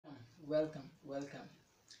welcome.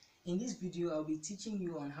 In this video I'll be teaching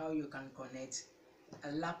you on how you can connect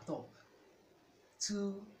a laptop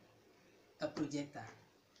to a projector.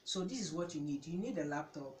 So this is what you need a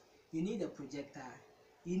laptop, you need a projector,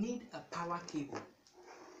 you need a power cable,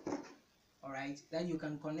 all right, that you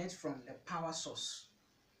can connect from the power source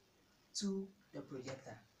to the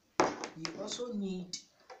projector. You also need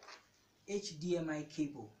HDMI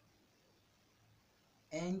cable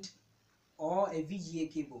and or a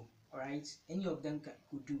VGA cable, all right, any of them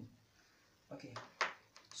could do. Okay,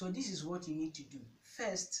 so this is what you need to do.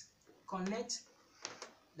 First, connect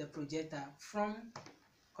the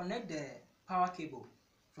power cable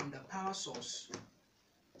from the power source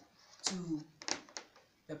to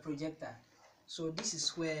the projector. So this is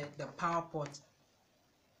where the power port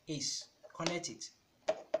is. Connect it.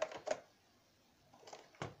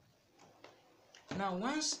 Now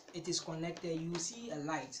once it is connected, you will see a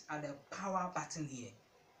light at the power button here.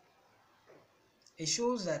 It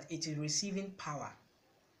shows that it is receiving power,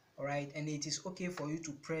 all right, and it is okay for you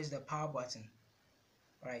to press the power button.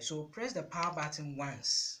 All right, so press the power button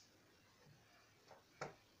once.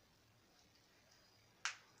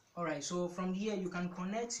 All right, so from here you can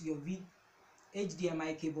connect your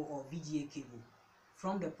HDMI cable or VGA cable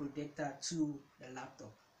from the projector to the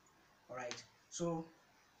laptop. All right, so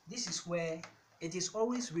this is where it is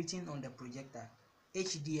always written on the projector,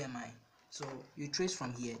 HDMI. So you trace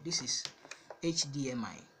from here, this is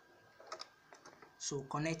HDMI. So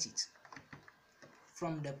connect it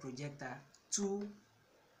from the projector to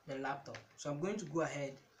the laptop. So I'm going to go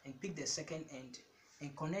ahead and pick the second end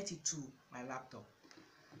and connect it to my laptop.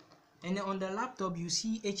 And then on the laptop you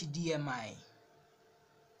see HDMI.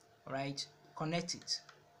 All right, connect it.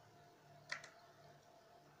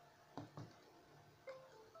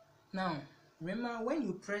 Now remember, when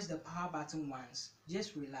you press the power button once,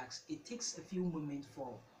 just relax. It takes a few moments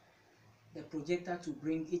for the projector to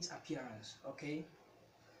bring its appearance. Okay,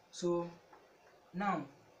 so now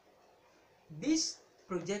this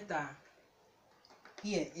projector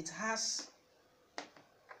here, it has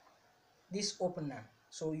this opener,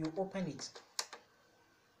 so you open it.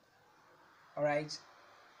 All right,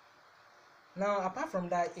 now apart from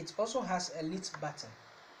that, it also has a lift button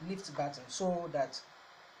so that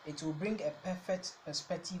it will bring a perfect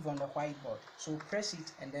perspective on the whiteboard. So press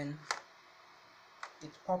it and then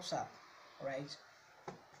it pops up. All right,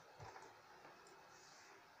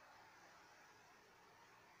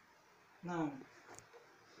 now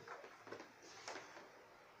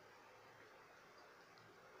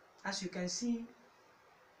as you can see,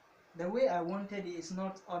 the way I wanted it is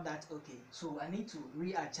not all that okay, so I need to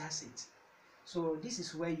readjust it. So this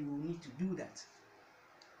is where you will need to do that.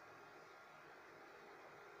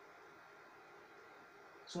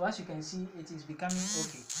 So as you can see, it is becoming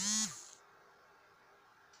okay.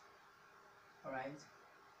 All right,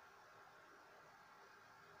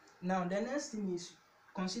 now the next thing is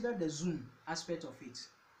consider the zoom aspect of it.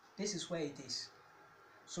 This is where it is.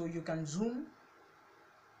 So you can zoom.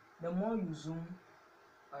 The more you zoom,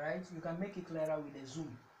 all right, you can make it clearer with the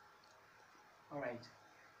zoom. All right,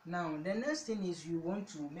 now the next thing is you want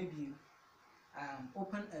to maybe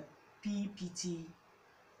open a PPT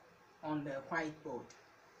on the whiteboard.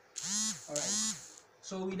 All right,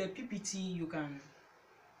 so with the PPT you can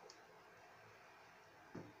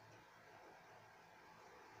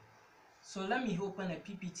let me open a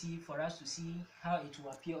PPT for us to see how it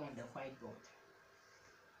will appear on the whiteboard.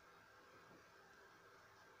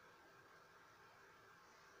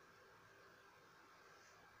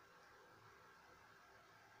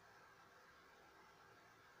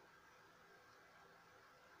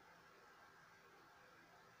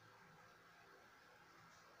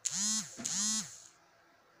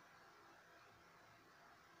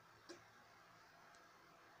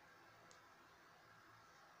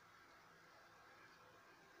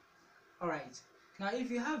 All right, now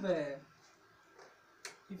if you have a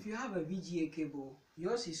VGA cable,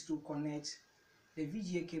 yours is to connect the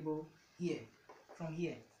VGA cable here, from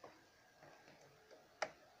here.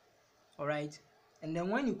 All right, and then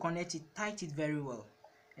when you connect it, tight it very well,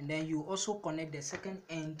 and then you also connect the second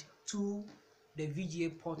end to the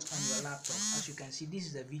VGA port on your laptop. As you can see, this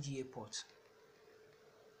is the VGA port.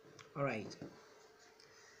 All right,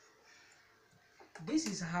 this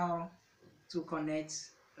is how to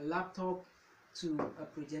connect a laptop to a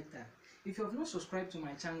projector. If you have not subscribed to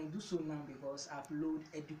my channel, do so now, because I upload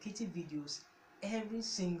educative videos every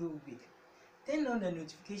single week. Turn on the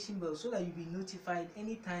notification bell so that you'll be notified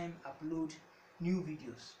anytime I upload new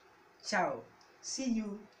videos. Ciao, see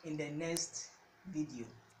you in the next video.